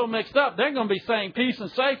 they're so mixed up, they're going to be saying peace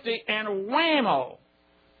and safety, and whammo!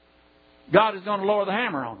 God is going to lower the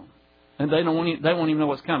hammer on them. And they won't even know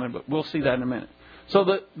what's coming, but we'll see that in a minute. So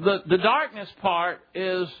the darkness part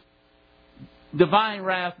is divine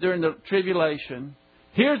wrath during the tribulation.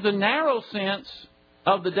 Here's the narrow sense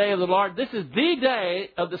of the day of the Lord. This is the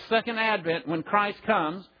day of the second advent when Christ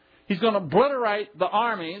comes. He's going to obliterate the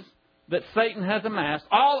armies that Satan has amassed.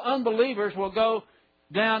 All unbelievers will go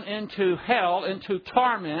down into hell, into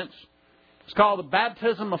torments. It's called the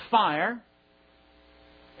baptism of fire.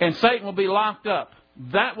 And Satan will be locked up.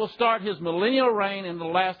 That will start his millennial reign and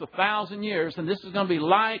will last 1,000 years. And this is going to be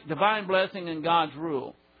light, divine blessing, and God's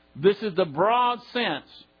rule. This is the broad sense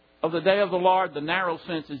of the day of the Lord. The narrow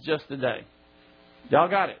sense is just the day. Y'all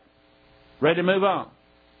got it? Ready to move on?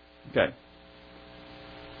 Okay.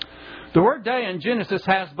 The word day in Genesis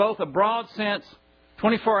has both a broad sense,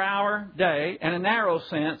 24-hour day, and a narrow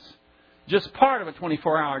sense, just part of a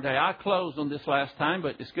 24-hour day. I closed on this last time,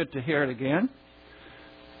 but it's good to hear it again.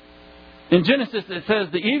 In Genesis, it says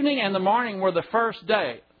the evening and the morning were the first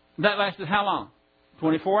day. That lasted how long?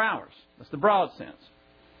 24 hours. That's the broad sense.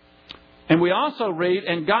 And we also read,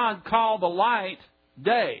 and God called the light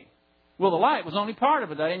day. Well, the light was only part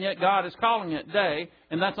of a day, and yet God is calling it day,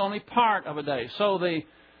 and that's only part of a day. So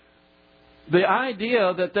the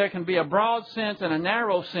idea that there can be a broad sense and a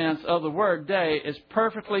narrow sense of the word day is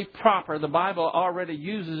perfectly proper. The Bible already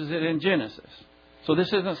uses it in Genesis. So this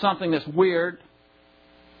isn't something that's weird.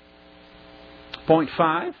 Point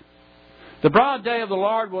 5. The broad day of the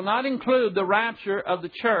Lord will not include the rapture of the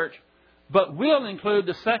church, but will include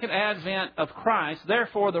the second advent of Christ.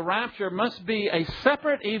 Therefore, the rapture must be a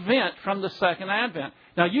separate event from the second advent.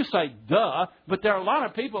 Now, you say, duh, but there are a lot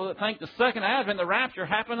of people that think the second advent and the rapture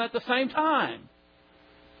happen at the same time.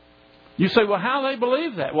 You say, well, how do they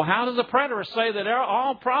believe that? Well, how does the preterist say that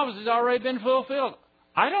all prophecies have already been fulfilled?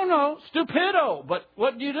 I don't know. Stupido. But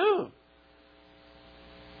what do you do?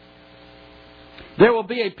 There will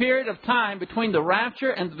be a period of time between the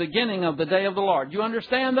rapture and the beginning of the day of the Lord. You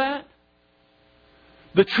understand that?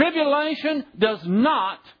 The tribulation does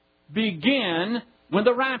not begin when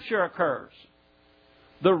the rapture occurs.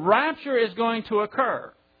 The rapture is going to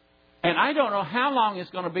occur. And I don't know how long it's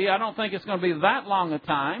going to be. I don't think it's going to be that long a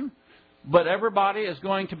time. But everybody is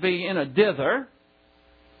going to be in a dither.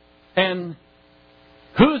 And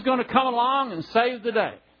who's going to come along and save the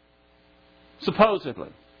day? Supposedly.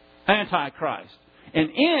 Antichrist. And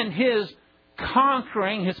in his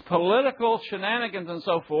conquering, his political shenanigans and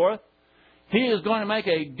so forth, he is going to make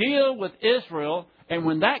a deal with Israel. And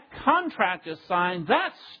when that contract is signed,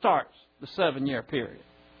 that starts the 7-year period.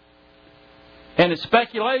 And it's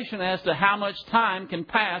speculation as to how much time can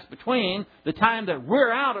pass between the time that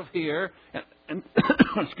we're out of here and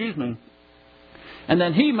excuse me, and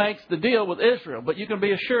then he makes the deal with Israel. But you can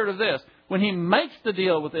be assured of this. When he makes the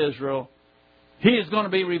deal with Israel, he is going to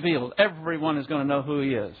be revealed. Everyone is going to know who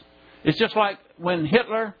he is. It's just like when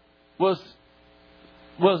Hitler was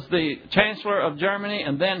the Chancellor of Germany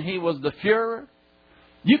and then he was the Führer.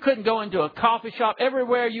 You couldn't go into a coffee shop.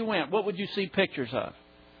 Everywhere you went, what would you see pictures of?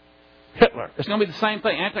 Hitler. It's going to be the same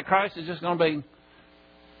thing. Antichrist is just going to be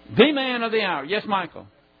the man of the hour. Yes, Michael?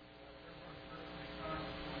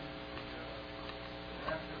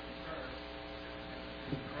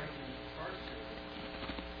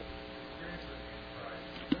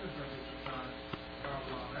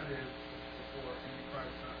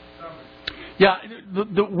 Yeah,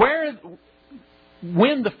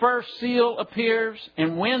 when the first seal appears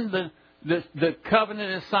and when the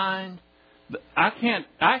covenant is signed, I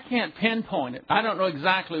can't pinpoint it. I don't know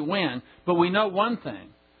exactly when, but we know one thing: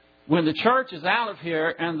 when the church is out of here,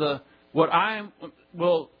 and what I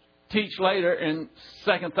will teach later in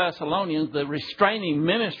 2 Thessalonians, the restraining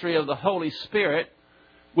ministry of the Holy Spirit,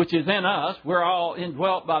 which is in us, we're all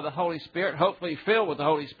indwelt by the Holy Spirit, hopefully filled with the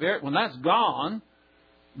Holy Spirit. When that's gone,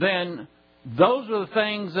 then those are the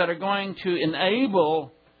things that are going to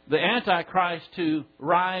enable the Antichrist to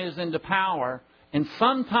rise into power. And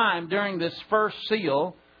sometime during this first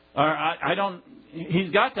seal,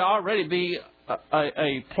 he's got to already be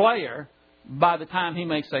a player by the time he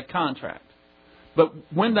makes that contract. But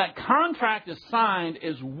when that contract is signed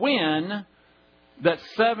is when that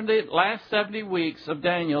last 70 weeks of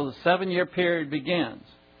Daniel, the 7-year period, begins.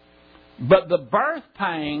 But the birth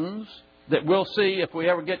pangs that we'll see if we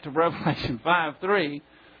ever get to Revelation 5:3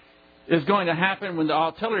 is going to happen when the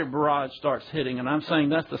artillery barrage starts hitting. And I'm saying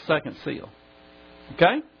that's the second seal.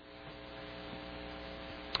 Okay?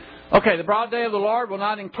 Okay, the broad day of the Lord will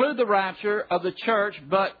not include the rapture of the church,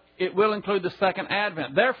 but it will include the second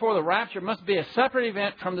advent. Therefore, the rapture must be a separate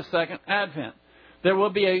event from the second advent. There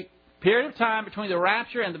will be a period of time between the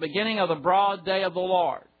rapture and the beginning of the broad day of the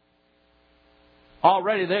Lord.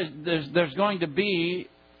 Already there's going to be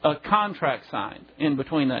a contract signed in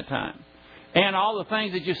between that time. And all the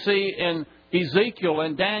things that you see in Ezekiel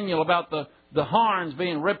and Daniel about the horns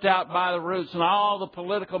being ripped out by the roots and all the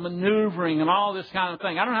political maneuvering and all this kind of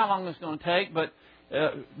thing. I don't know how long this is going to take, but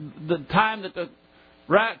the time that the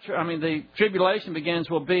tribulation begins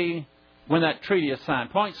will be when that treaty is signed.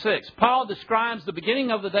 Point 6. Paul describes the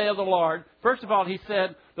beginning of the day of the Lord. First of all, he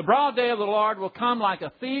said, the broad day of the Lord will come like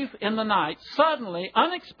a thief in the night, suddenly,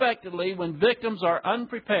 unexpectedly, when victims are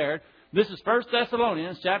unprepared. This is 1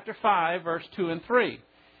 Thessalonians chapter 5, verse 2 and 3.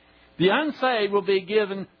 The unsaved will be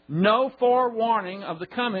given no forewarning of the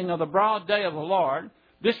coming of the broad day of the Lord.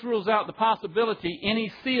 This rules out the possibility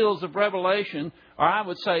any seals of Revelation, or I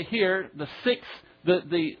would say here,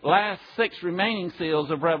 the last 6 remaining seals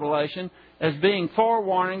of Revelation, as being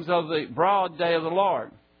forewarnings of the broad day of the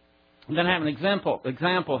Lord. I'm going to have an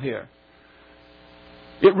example here.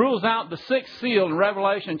 It rules out the 6th seal in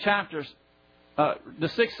Revelation the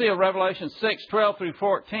 6th seal of Revelation 6:12 through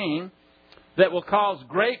 14, that will cause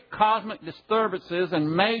great cosmic disturbances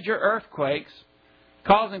and major earthquakes,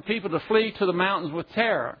 causing people to flee to the mountains with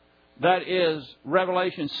terror. That is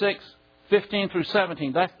Revelation 6:15 through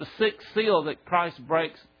 17. That's the 6th seal that Christ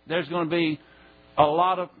breaks. There's going to be a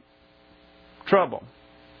lot of trouble.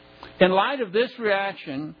 In light of this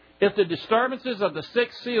reaction, if the disturbances of the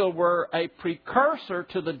 6th seal were a precursor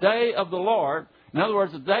to the day of the Lord, in other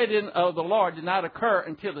words, the day of the Lord did not occur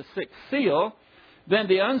until the 6th seal, then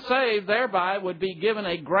the unsaved thereby would be given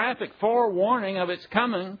a graphic forewarning of its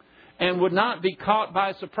coming and would not be caught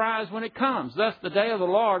by surprise when it comes. Thus, the day of the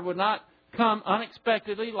Lord would not come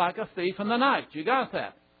unexpectedly like a thief in the night. You got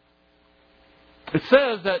that? It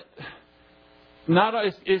says that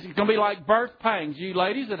it's going to be like birth pangs. You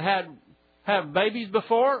ladies that have babies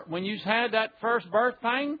before, when you had that first birth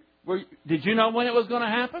pang, did you know when it was going to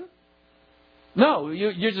happen? No,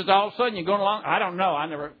 you just all of a sudden you're going along. I don't know. I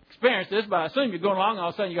never experienced this, but I assume you're going along and all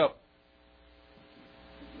of a sudden you go,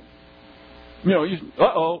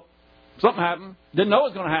 uh-oh, something happened. Didn't know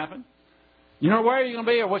it was going to happen. You know where you're going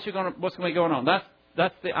to be or what's going to be going on.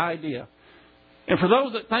 That's the idea. And for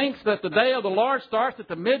those that thinks that the day of the Lord starts at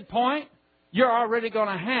the midpoint, you're already going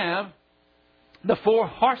to have the 4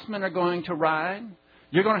 horsemen are going to ride.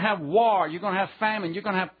 You're going to have war. You're going to have famine. You're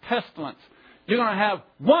going to have pestilence. You're going to have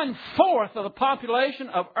 1/4 of the population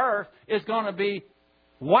of earth is going to be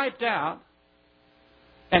wiped out.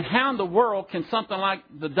 And how in the world can something like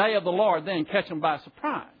the day of the Lord then catch them by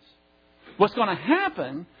surprise? What's going to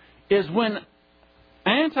happen is when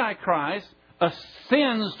Antichrist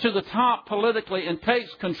ascends to the top politically and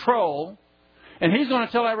takes control, and he's going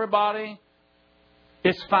to tell everybody,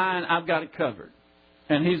 it's fine, I've got it covered.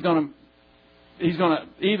 And he's going to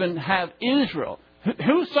even have Israel.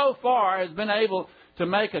 Who so far has been able to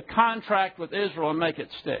make a contract with Israel and make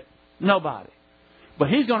it stick? Nobody. But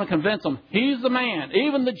he's going to convince them he's the man.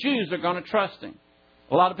 Even the Jews are going to trust him.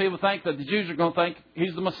 A lot of people think that the Jews are going to think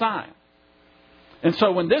he's the Messiah. And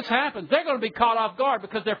so when this happens, they're going to be caught off guard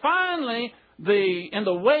because they're finally in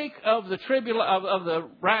the wake of the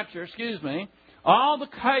rapture, all the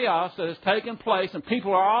chaos that has taken place and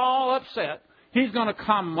people are all upset. He's going to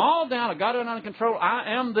calm them all down. I got it under control.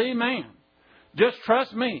 I am the man. Just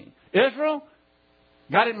trust me. Israel,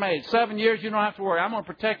 got it made. 7 years, you don't have to worry. I'm going to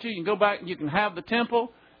protect you. You can go back and you can have the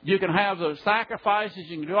temple. You can have the sacrifices.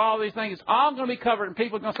 You can do all these things. It's all going to be covered. And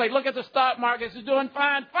people are going to say, look at the stock market. It's doing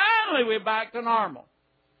fine. Finally, we're back to normal.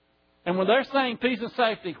 And when they're saying peace and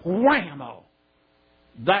safety, whammo,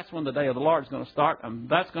 that's when the day of the Lord is going to start. And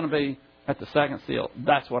that's going to be at the 2nd seal.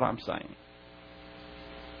 That's what I'm saying.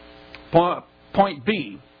 Point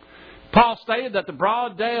B. Paul stated that the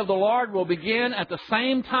broad day of the Lord will begin at the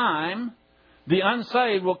same time the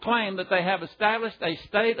unsaved will claim that they have established a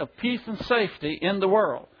state of peace and safety in the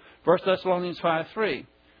world. 1 Thessalonians 5:3.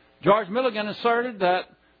 George Milligan asserted that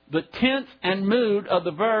the tense and mood of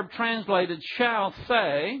the verb translated shall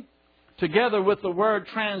say, together with the word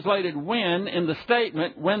translated when in the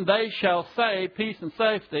statement, when they shall say peace and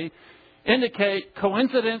safety, indicate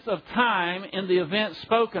coincidence of time in the event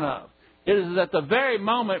spoken of. It is at the very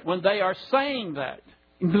moment when they are saying that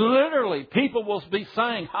Literally, people will be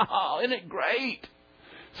saying, "Oh, isn't it great?"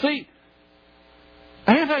 See,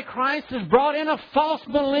 Antichrist has brought in a false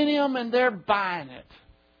millennium and they're buying it.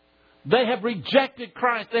 They have rejected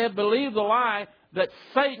Christ. They have believed the lie that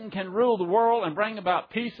Satan can rule the world and bring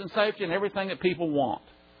about peace and safety and everything that people want.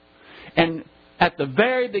 And at the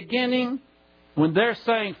very beginning, when they're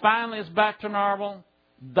saying finally it's back to normal,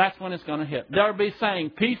 that's when it's going to hit. They'll be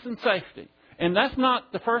saying peace and safety. And that's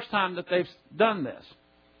not the first time that they've done this.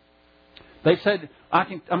 They said,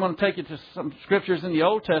 I'm going to take you to some scriptures in the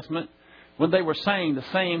Old Testament when they were saying the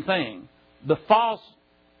same thing. The false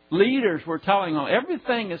leaders were telling them,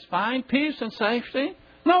 everything is fine, peace and safety,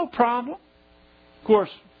 no problem. Of course,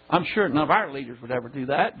 I'm sure none of our leaders would ever do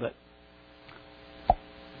that, but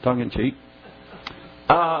tongue in cheek.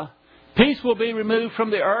 Peace will be removed from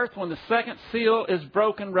the earth when the second seal is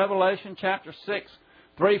broken, Revelation chapter 6,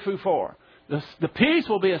 3 through 4. The peace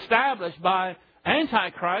will be established by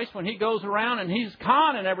Antichrist when he goes around and he's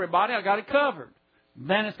conning everybody. I got it covered.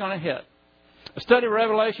 Then it's going to hit. A study of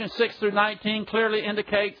Revelation 6 through 19 clearly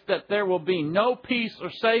indicates that there will be no peace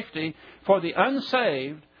or safety for the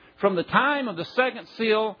unsaved from the time of the second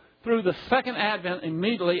seal through the second advent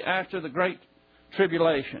immediately after the Great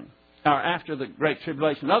Tribulation. Or after the Great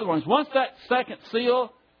Tribulation. In other words, once that second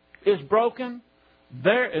seal is broken,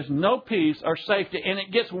 there is no peace or safety. And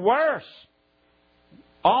it gets worse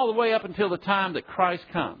all the way up until the time that Christ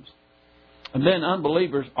comes. And then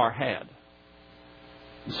unbelievers are had.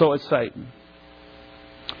 So it's Satan.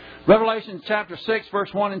 Revelation chapter 6,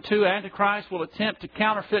 verse 1 and 2, Antichrist will attempt to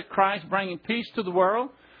counterfeit Christ, bringing peace to the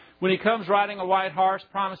world. When he comes riding a white horse,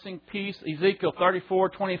 promising peace, Ezekiel 34,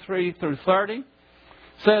 23 through 30,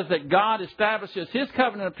 says that God establishes His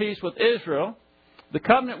covenant of peace with Israel. The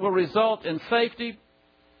covenant will result in safety,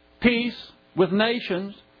 peace with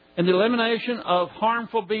nations, and the elimination of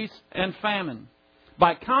harmful beasts and famine.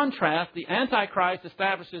 By contrast, the Antichrist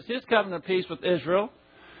establishes His covenant of peace with Israel.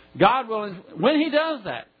 God will, when He does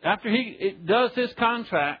that, after He does His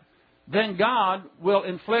contract, then God will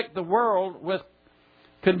inflict the world with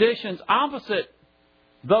conditions opposite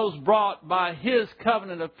those brought by His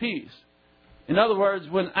covenant of peace. In other words,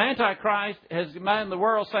 when Antichrist has commanded the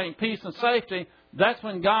world saying peace and safety, that's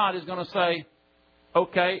when God is going to say,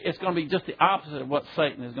 okay, it's going to be just the opposite of what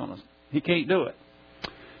Satan is going to. He can't do it.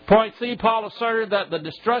 Point C, Paul asserted that the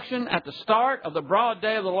destruction at the start of the broad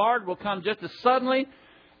day of the Lord will come just as suddenly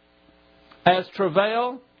as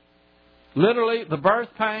travail, literally the birth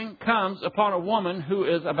pang, comes upon a woman who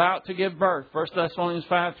is about to give birth. 1 Thessalonians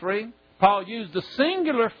 5:3. Paul used the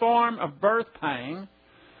singular form of birth pang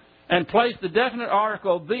and placed the definite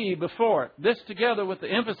article "the" before it. This, together with the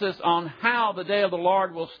emphasis on how the day of the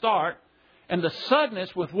Lord will start and the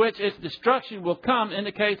suddenness with which its destruction will come,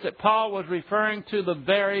 indicates that Paul was referring to the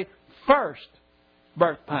very first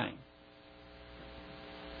birth pang.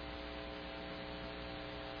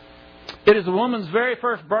 It is a woman's very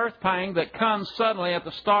first birth pang that comes suddenly at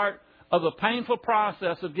the start of the painful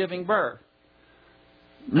process of giving birth.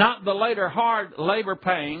 Not the later hard labor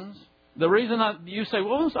pangs. The reason you say,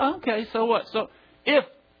 well, okay, so what? So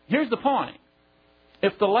here's the point.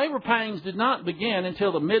 If the labor pangs did not begin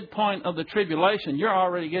until the midpoint of the tribulation, you're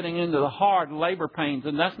already getting into the hard labor pains,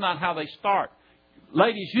 and that's not how they start.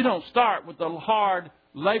 Ladies, you don't start with the hard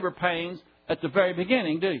labor pains at the very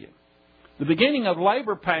beginning, do you? The beginning of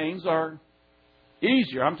labor pains are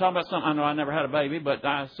easier. I'm talking about something, I know I never had a baby, but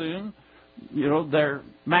I assume, they're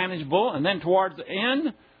manageable. And then towards the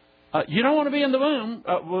end, you don't want to be in the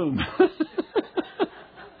womb.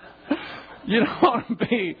 You don't want to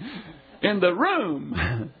be in the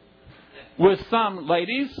room with some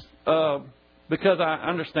ladies, because I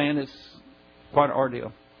understand it's quite an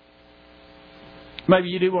ordeal. Maybe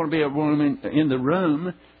you do want to be a woman in the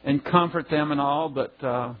room and comfort them and all,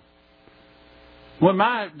 but when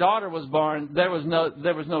my daughter was born, there was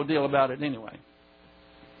no deal about it anyway.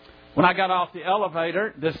 When I got off the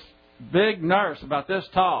elevator, this big nurse, about this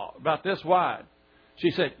tall, about this wide,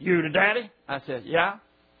 she said, "You the daddy?" I said, "Yeah."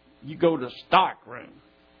 "You go to the stock room."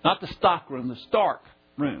 Not the stock room, the Stark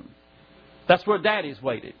room. That's where daddies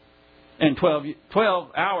waited. And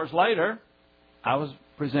 12 hours later, I was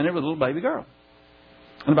presented with a little baby girl.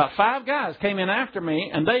 And about 5 guys came in after me,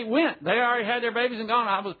 and they went. They already had their babies and gone.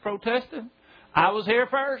 I was protesting. I was here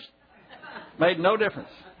first. Made no difference.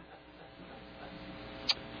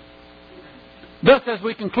 Thus, as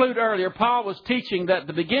we conclude earlier, Paul was teaching that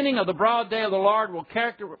the beginning of the broad day of the Lord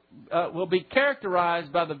will be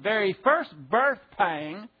characterized by the very first birth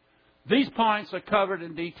pang. These points are covered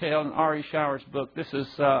in detail in R.E. Shower's book. This is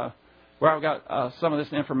where I've got some of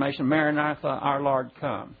this information. Maranatha, our Lord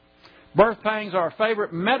come. Birth pangs are a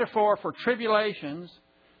favorite metaphor for tribulations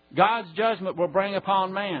God's judgment will bring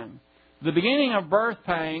upon man. The beginning of birth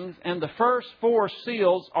pangs and the first 4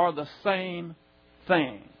 seals are the same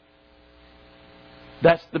thing.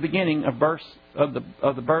 That's the beginning of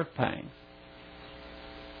the birth pangs.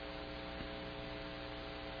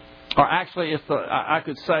 Or actually, I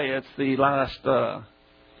could say it's the last. The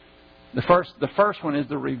first one is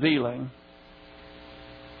the revealing.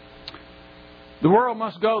 The world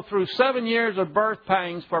must go through 7 years of birth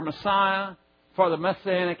pangs for Messiah, for the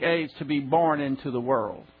Messianic age to be born into the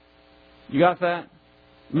world. You got that?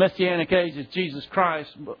 Messianic age is Jesus Christ,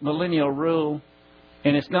 millennial rule.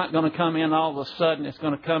 And it's not going to come in all of a sudden. It's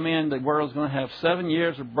going to come in. The world's going to have 7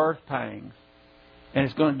 years of birth pangs. And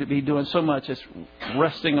it's going to be doing so much. It's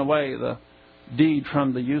wresting away the deed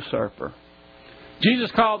from the usurper. Jesus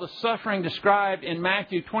called the suffering described in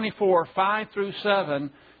Matthew 24, 5 through 7,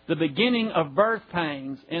 the beginning of birth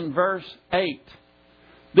pangs in verse 8.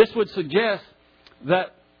 This would suggest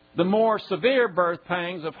that the more severe birth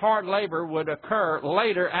pangs of hard labor would occur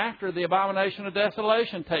later after the abomination of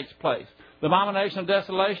desolation takes place. The abomination of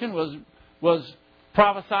desolation was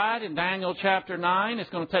prophesied in Daniel chapter 9. It's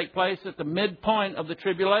going to take place at the midpoint of the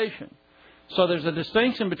tribulation. So there's a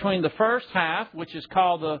distinction between the first half, which is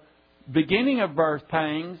called the beginning of birth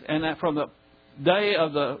pangs, and that from the day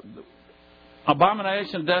of the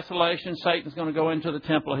abomination of desolation, Satan's going to go into the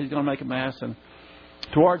temple. He's going to make a mess. And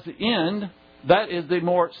towards the end, that is the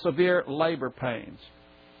more severe labor pains.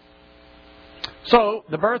 So,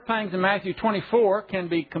 the birth pangs in Matthew 24 can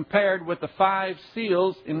be compared with the 5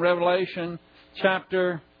 seals in Revelation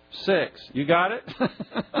chapter 6. You got it?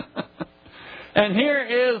 And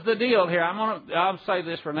here is the deal here. I'll save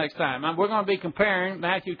this for next time. We're going to be comparing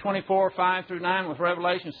Matthew 24, 5 through 9 with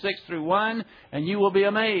Revelation 6 through 1, and you will be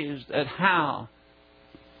amazed at how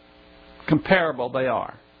comparable they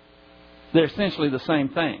are. They're essentially the same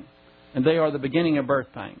thing, and they are the beginning of birth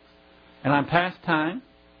pangs. And I'm past time.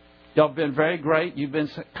 Y'all have been very great. You've been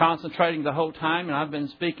concentrating the whole time, and I've been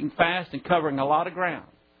speaking fast and covering a lot of ground.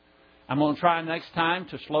 I'm going to try next time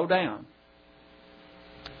to slow down.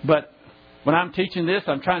 But when I'm teaching this,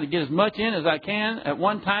 I'm trying to get as much in as I can at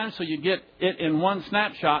one time so you get it in one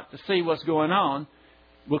snapshot to see what's going on.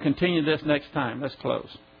 We'll continue this next time. Let's close.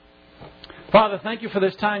 Father, thank you for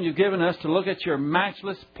this time you've given us to look at your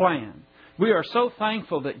matchless plan. We are so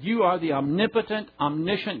thankful that you are the omnipotent,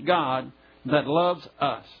 omniscient God that loves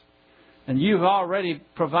us. And you've already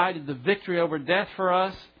provided the victory over death for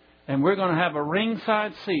us. And we're going to have a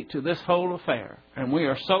ringside seat to this whole affair. And we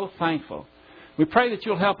are so thankful. We pray that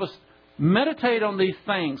you'll help us meditate on these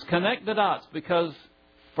things, connect the dots, because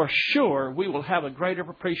for sure we will have a greater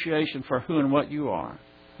appreciation for who and what you are.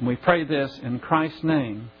 And we pray this in Christ's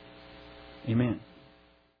name. Amen.